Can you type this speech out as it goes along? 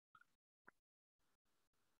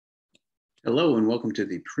Hello and welcome to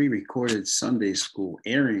the pre-recorded Sunday School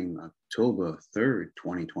airing October 3rd,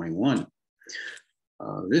 2021.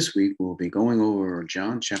 This week we'll be going over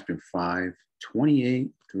John chapter 5, 28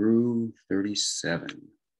 through 37.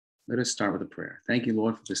 Let us start with a prayer. Thank you,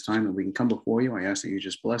 Lord, for this time that we can come before you. I ask that you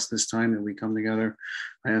just bless this time that we come together.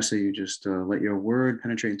 I ask that you just let your word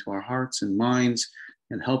penetrate into our hearts and minds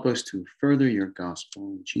and help us to further your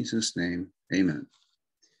gospel. In Jesus' name, amen.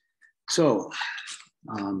 So,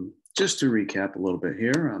 just to recap a little bit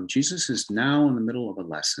here, Jesus is now in the middle of a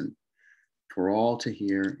lesson for all to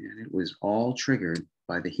hear, and it was all triggered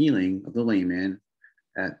by the healing of the lame man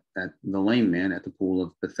at the Pool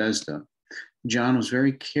of Bethesda. John was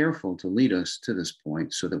very careful to lead us to this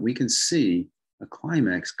point so that we can see a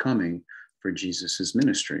climax coming for Jesus's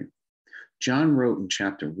ministry. John wrote in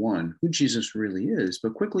chapter 1 who Jesus really is,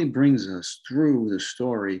 but quickly brings us through the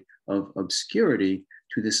story of obscurity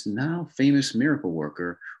to this now famous miracle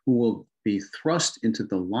worker who will be thrust into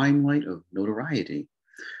the limelight of notoriety.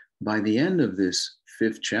 By the end of this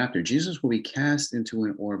 5th chapter, Jesus will be cast into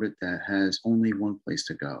an orbit that has only one place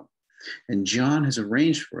to go. And John has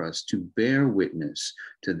arranged for us to bear witness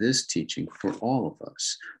to this teaching for all of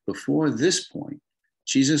us. Before this point,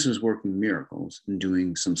 Jesus was working miracles and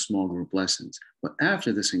doing some small group lessons. But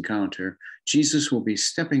after this encounter, Jesus will be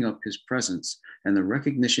stepping up his presence, and the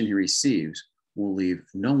recognition he receives will leave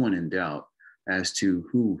no one in doubt as to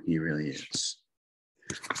who he really is.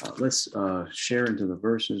 Let's share into the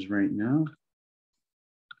verses right now.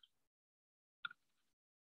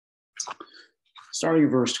 Starting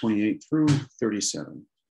at verse 28 through 37.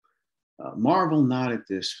 Marvel not at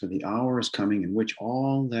this, for the hour is coming in which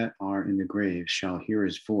all that are in the grave shall hear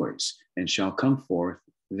his voice, and shall come forth,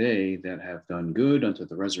 they that have done good unto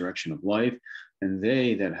the resurrection of life, and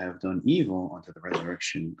they that have done evil unto the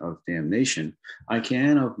resurrection of damnation. I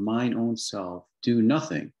can of mine own self do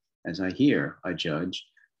nothing. As I hear, I judge,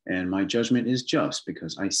 and my judgment is just,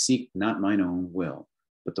 because I seek not mine own will,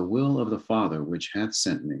 but the will of the Father which hath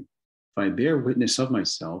sent me. If I bear witness of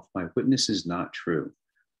myself, my witness is not true.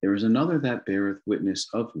 There is another that beareth witness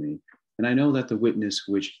of me, and I know that the witness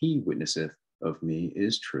which he witnesseth of me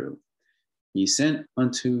is true. He sent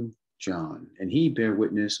unto John, and he bare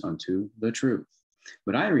witness unto the truth.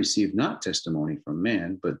 But I received not testimony from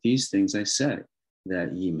man, but these things I say,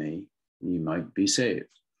 that ye might be saved.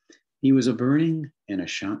 He was a burning and a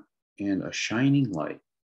shining light,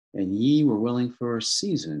 and ye were willing for a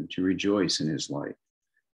season to rejoice in his light.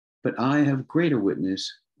 But I have greater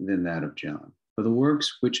witness than that of John. For the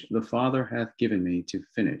works which the Father hath given me to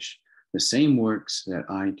finish, the same works that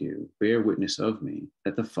I do, bear witness of me,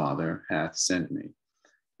 that the Father hath sent me.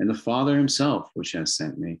 And the Father himself, which hath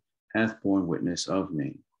sent me, hath borne witness of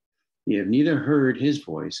me. Ye have neither heard his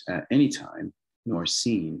voice at any time, nor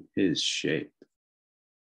seen his shape.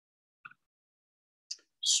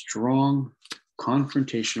 Strong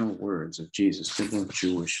confrontational words of Jesus to the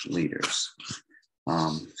Jewish leaders.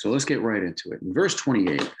 So let's get right into it. In verse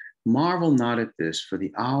 28, marvel not at this, for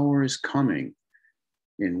the hour is coming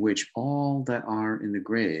in which all that are in the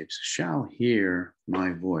graves shall hear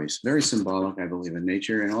my voice. Very symbolic, I believe, in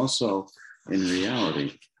nature and also in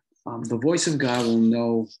reality. The voice of God will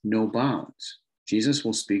know no bounds. Jesus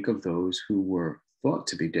will speak of those who were thought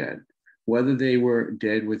to be dead. Whether they were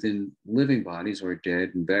dead within living bodies or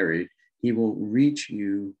dead and buried, he will reach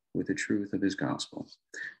you with the truth of his gospel.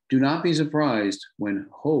 Do not be surprised when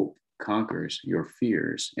hope conquers your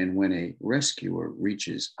fears and when a rescuer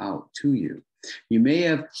reaches out to you. You may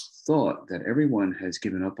have thought that everyone has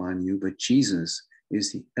given up on you, but Jesus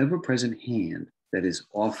is the ever-present hand that is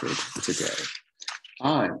offered today.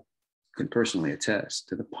 I can personally attest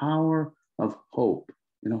to the power of hope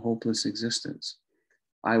in a hopeless existence.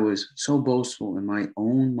 I was so boastful in my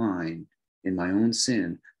own mind, in my own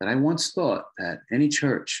sin, that I once thought that any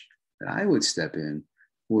church that I would step in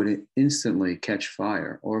would instantly catch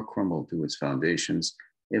fire or crumble to its foundations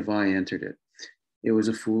if I entered it. It was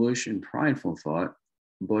a foolish and prideful thought,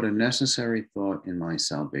 but a necessary thought in my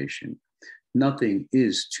salvation. Nothing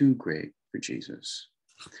is too great for Jesus.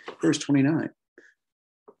 Verse 29,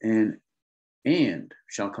 and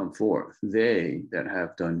shall come forth they that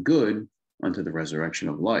have done good unto the resurrection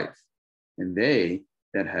of life, and they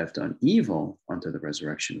that have done evil unto the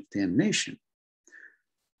resurrection of damnation.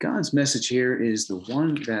 God's message here is the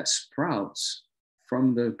one that sprouts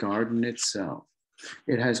from the garden itself.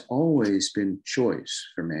 It has always been choice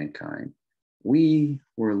for mankind. We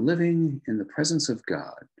were living in the presence of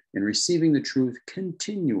God and receiving the truth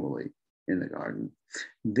continually in the garden.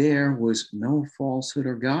 There was no falsehood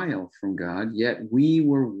or guile from God, yet we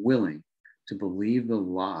were willing to believe the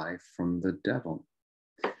lie from the devil.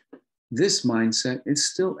 This mindset is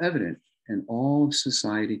still evident and all of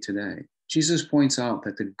society today. Jesus points out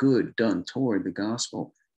that the good done toward the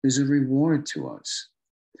gospel is a reward to us.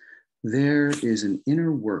 There is an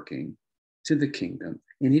inner working to the kingdom,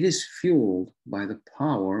 and it is fueled by the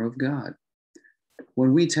power of God.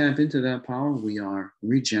 When we tap into that power, we are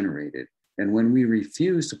regenerated. And when we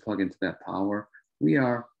refuse to plug into that power, we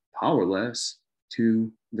are powerless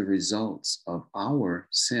to the results of our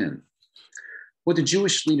sin. What the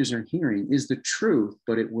Jewish leaders are hearing is the truth,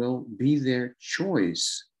 but it will be their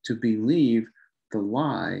choice to believe the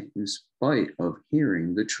lie in spite of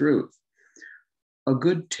hearing the truth. A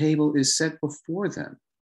good table is set before them.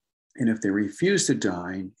 And if they refuse to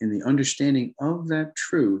dine in the understanding of that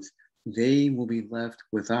truth, they will be left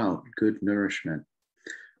without good nourishment.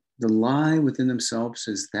 The lie within themselves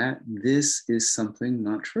says that this is something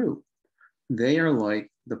not true. They are like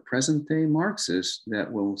the present day Marxists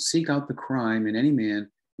that will seek out the crime in any man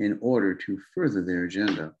in order to further their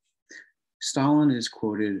agenda. Stalin is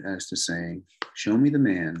quoted as to saying, "Show me the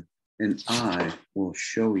man, and I will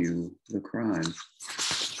show you the crime."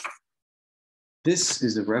 This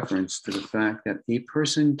is a reference to the fact that a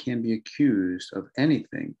person can be accused of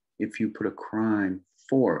anything if you put a crime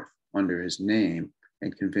forth under his name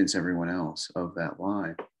and convince everyone else of that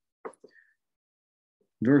lie.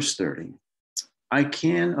 Verse 30, I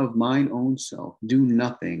can of mine own self do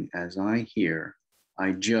nothing as I hear.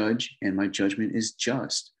 I judge, and my judgment is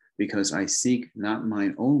just, because I seek not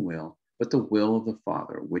mine own will, but the will of the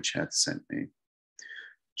Father which hath sent me.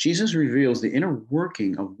 Jesus reveals the inner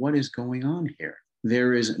working of what is going on here.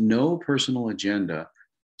 There is no personal agenda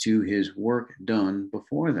to his work done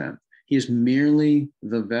before them. He is merely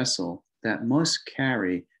the vessel that must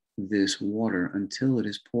carry this water until it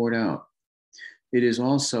is poured out. It is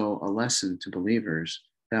also a lesson to believers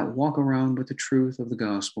that walk around with the truth of the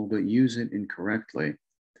gospel but use it incorrectly.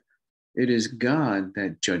 It is God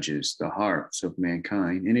that judges the hearts of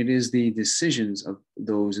mankind, and it is the decisions of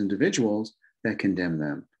those individuals that condemn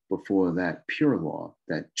them before that pure law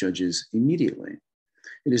that judges immediately.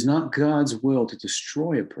 It is not God's will to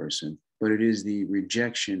destroy a person, but it is the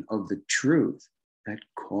rejection of the truth that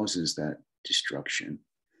causes that destruction.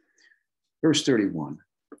 Verse 31,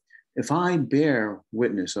 if I bear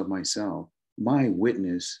witness of myself, my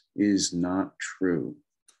witness is not true.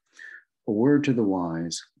 A word to the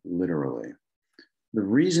wise, literally. The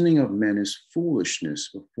reasoning of men is foolishness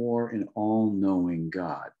before an all-knowing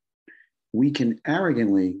God. We can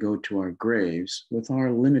arrogantly go to our graves with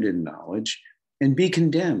our limited knowledge and be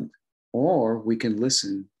condemned, or we can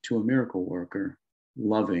listen to a miracle worker,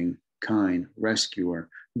 loving, kind rescuer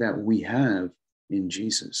that we have in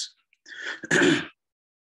Jesus.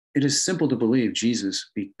 It is simple to believe Jesus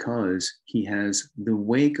because he has the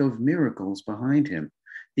wake of miracles behind him.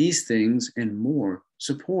 These things and more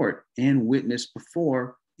support and witness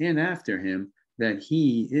before and after him that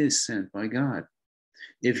he is sent by God.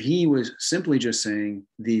 If he was simply just saying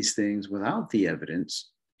these things without the evidence,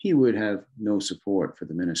 he would have no support for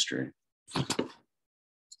the ministry.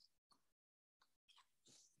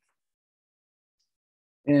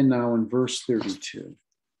 And now in verse 32,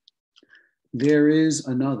 there is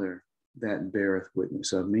another that beareth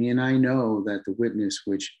witness of me, and I know that the witness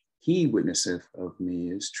which he witnesseth of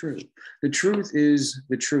me is true. The truth is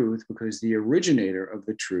the truth because the originator of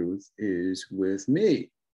the truth is with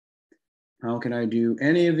me. How can I do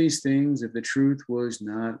any of these things if the truth was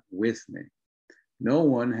not with me? No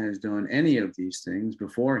one has done any of these things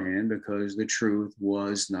beforehand because the truth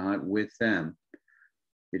was not with them.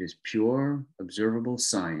 It is pure, observable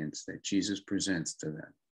science that Jesus presents to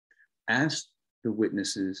them. Ask the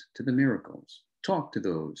witnesses to the miracles. Talk to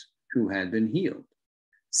those who had been healed.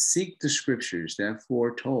 Seek the scriptures that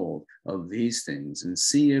foretold of these things and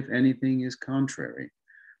see if anything is contrary.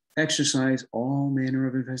 Exercise all manner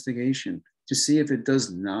of investigation to see if it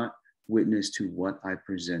does not witness to what I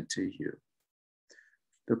present to you.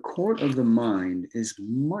 The court of the mind is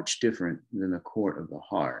much different than the court of the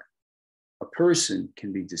heart. A person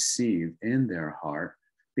can be deceived in their heart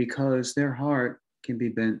because their heart can be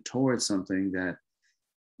bent towards something that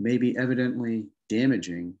may be evidently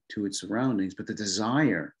damaging to its surroundings, but the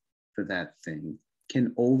desire for that thing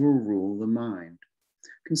can overrule the mind.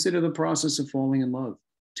 Consider the process of falling in love.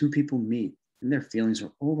 Two people meet, and their feelings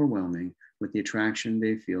are overwhelming with the attraction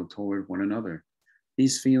they feel toward one another.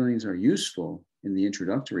 These feelings are useful in the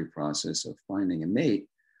introductory process of finding a mate,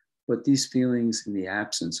 but these feelings in the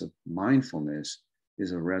absence of mindfulness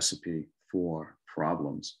is a recipe for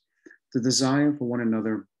problems. The desire for one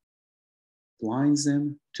another blinds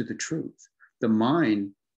them to the truth. The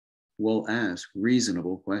mind will ask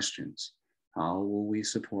reasonable questions. How will we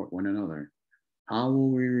support one another? How will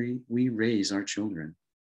we raise our children?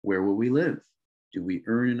 Where will we live? Do we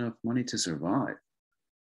earn enough money to survive?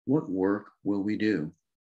 What work will we do?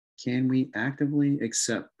 Can we actively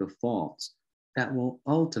accept the faults that will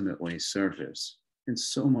ultimately surface? And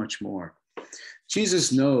so much more.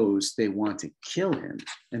 Jesus knows they want to kill him,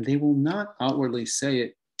 and they will not outwardly say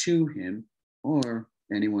it to him or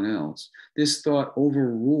anyone else. This thought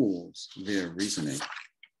overrules their reasoning.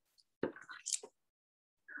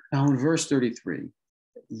 Now in verse 33,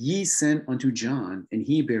 ye sent unto John, and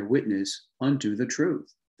he bare witness unto the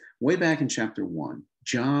truth. Way back in chapter 1,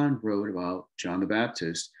 John wrote about John the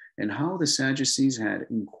Baptist and how the Sadducees had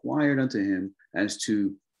inquired unto him as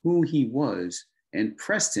to who he was and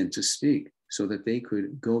pressed him to speak so that they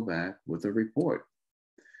could go back with a report.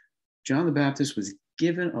 John the Baptist was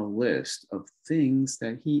given a list of things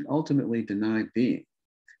that he ultimately denied being.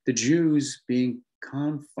 The Jews, being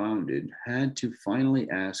confounded, had to finally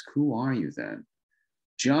ask, who are you then?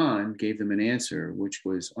 John gave them an answer which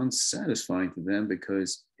was unsatisfying to them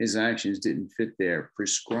because his actions didn't fit their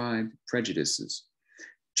prescribed prejudices.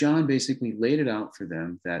 John basically laid it out for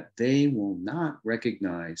them that they will not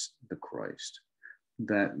recognize the Christ,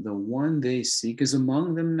 that the one they seek is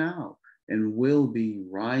among them now and will be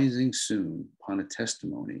rising soon upon a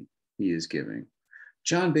testimony he is giving.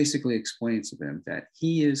 John basically explains to them that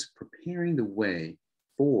he is preparing the way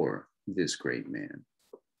for this great man.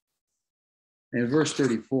 And in verse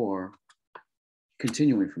 34,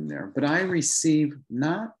 continuing from there, but I receive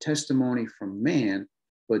not testimony from man,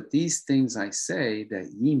 but these things I say that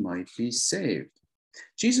ye might be saved.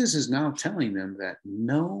 Jesus is now telling them that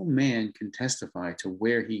no man can testify to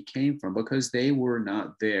where he came from because they were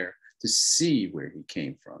not there to see where he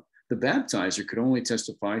came from. The baptizer could only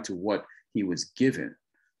testify to what he was given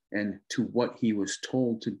and to what he was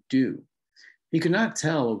told to do. He could not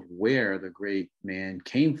tell of where the great man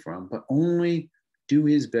came from, but only do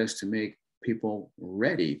his best to make people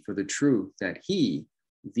ready for the truth that he,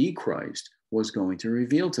 the Christ, was going to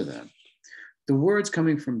reveal to them. The words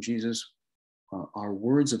coming from Jesus are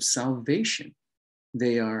words of salvation.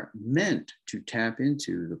 They are meant to tap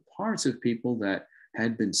into the parts of people that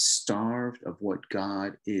had been starved of what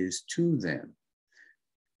God is to them.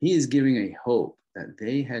 He is giving a hope that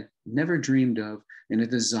they had never dreamed of and a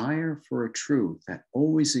desire for a truth that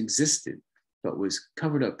always existed, but was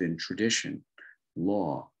covered up in tradition,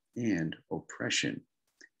 law, and oppression.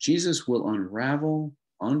 Jesus will unravel,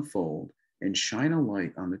 unfold, and shine a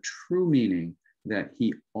light on the true meaning that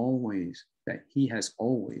he has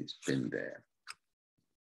always been there.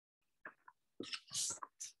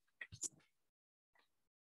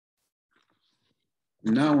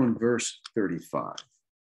 Now in verse 35,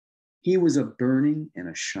 he was a burning and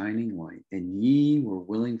a shining light, and ye were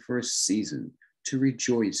willing for a season to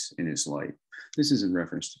rejoice in his light. This is in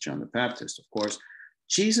reference to John the Baptist, of course.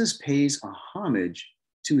 Jesus pays a homage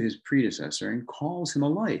to his predecessor and calls him a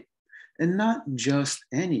light, and not just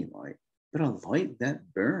any light, but a light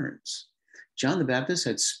that burns. John the Baptist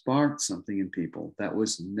had sparked something in people that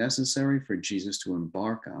was necessary for Jesus to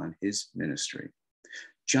embark on his ministry.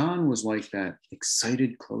 John was like that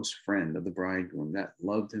excited close friend of the bridegroom that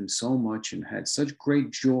loved him so much and had such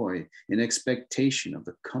great joy in expectation of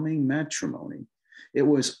the coming matrimony. It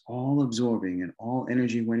was all absorbing and all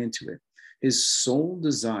energy went into it. His sole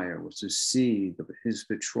desire was to see his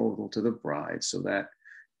betrothal to the bride so that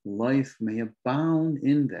life may abound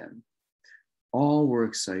in them. All were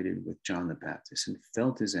excited with John the Baptist and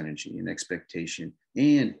felt his energy and expectation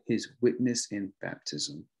and his witness in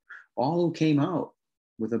baptism. All who came out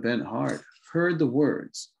with a bent heart heard the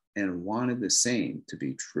words and wanted the same to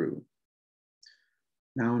be true.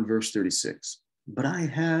 Now in verse 36, but I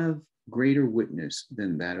have greater witness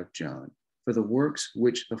than that of John, for the works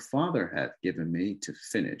which the Father hath given me to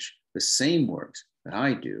finish, the same works that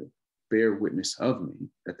I do, bear witness of me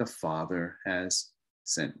that the Father has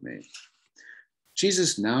sent me.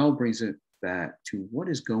 Jesus now brings it back to what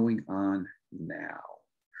is going on now.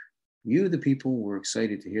 You, the people, were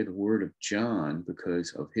excited to hear the word of John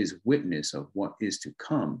because of his witness of what is to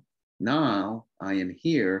come. Now I am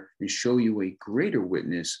here and show you a greater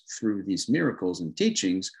witness through these miracles and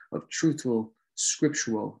teachings of truthful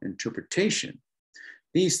scriptural interpretation.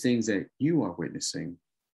 These things that you are witnessing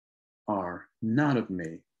are not of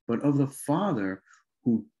me, but of the Father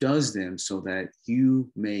who does them so that you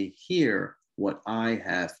may hear what I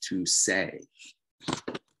have to say.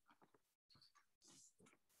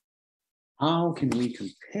 How can we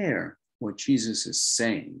compare what Jesus is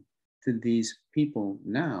saying to these people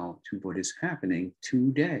now to what is happening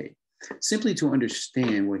today? Simply to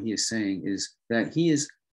understand what he is saying is that he is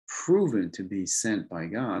proven to be sent by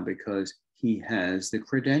God because he has the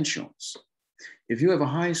credentials. If you have a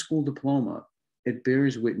high school diploma, it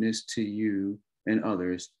bears witness to you and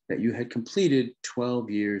others that you had completed 12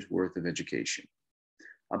 years worth of education.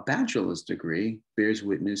 A bachelor's degree bears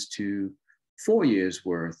witness to 4 years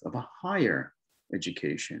worth of a higher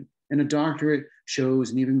education, and a doctorate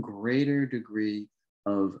shows an even greater degree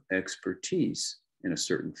of expertise in a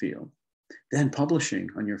certain field. Then publishing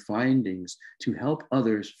on your findings to help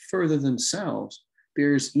others further themselves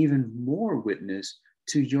bears even more witness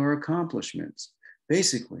to your accomplishments.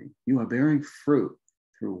 Basically, you are bearing fruit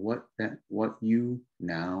through what you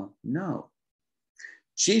now know.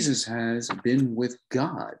 Jesus has been with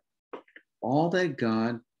God. All that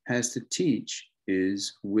God has to teach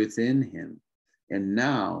is within him. And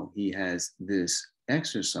now he has this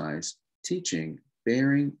exercise teaching,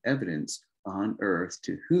 bearing evidence on earth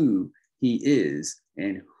to who he is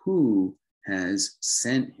and who has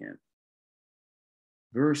sent him.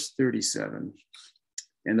 Verse 37,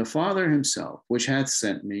 and the Father himself, which hath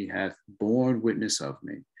sent me, hath borne witness of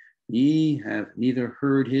me. Ye have neither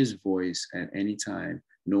heard his voice at any time,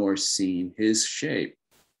 nor seen his shape.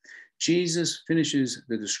 Jesus finishes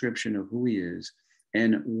the description of who he is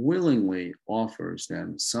and willingly offers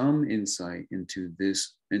them some insight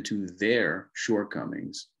into their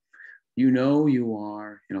shortcomings. You know you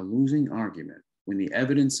are in a losing argument when the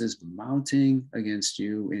evidence is mounting against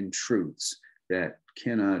you in truths that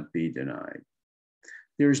cannot be denied.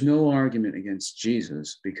 There is no argument against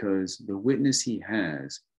Jesus because the witness he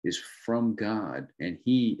has is from God, and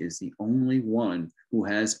he is the only one who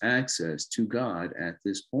has access to God at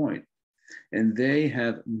this point. And they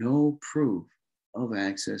have no proof of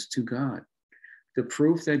access to God. The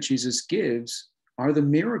proof that Jesus gives are the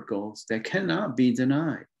miracles that cannot be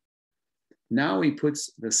denied. Now he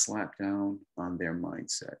puts the slap down on their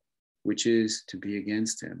mindset, which is to be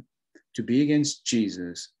against him. To be against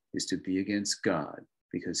Jesus is to be against God,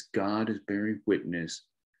 because God is bearing witness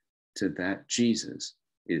to that Jesus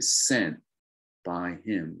is sent by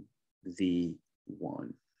him, the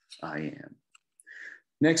one I am.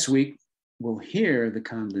 Next week, we'll hear the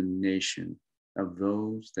condemnation of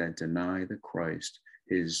those that deny the Christ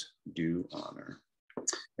his due honor.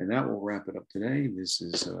 And that will wrap it up today. This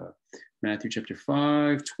is Matthew chapter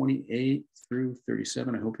 5, 28 through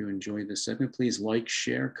 37. I hope you enjoyed this segment. Please like,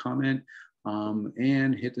 share, comment,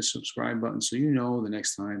 and hit the subscribe button so you know the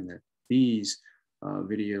next time that these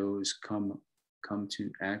videos come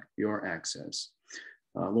to your access.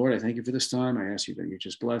 Lord, I thank you for this time. I ask you that you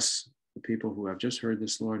just bless the people who have just heard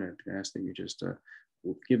this, Lord. I ask that you just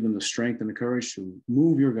give them the strength and the courage to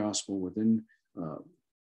move your gospel within,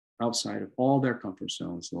 outside of all their comfort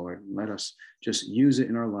zones, Lord. Let us just use it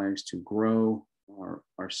in our lives to grow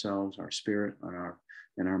ourselves, our spirit,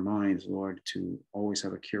 and our minds, Lord, to always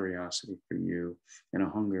have a curiosity for you and a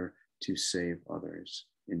hunger to save others.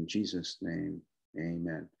 In Jesus' name,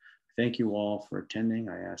 amen. Thank you all for attending.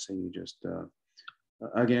 I ask that you just,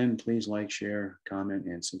 again, please like, share, comment,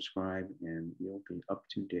 and subscribe, and you'll be up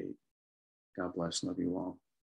to date. God bless. Love you all.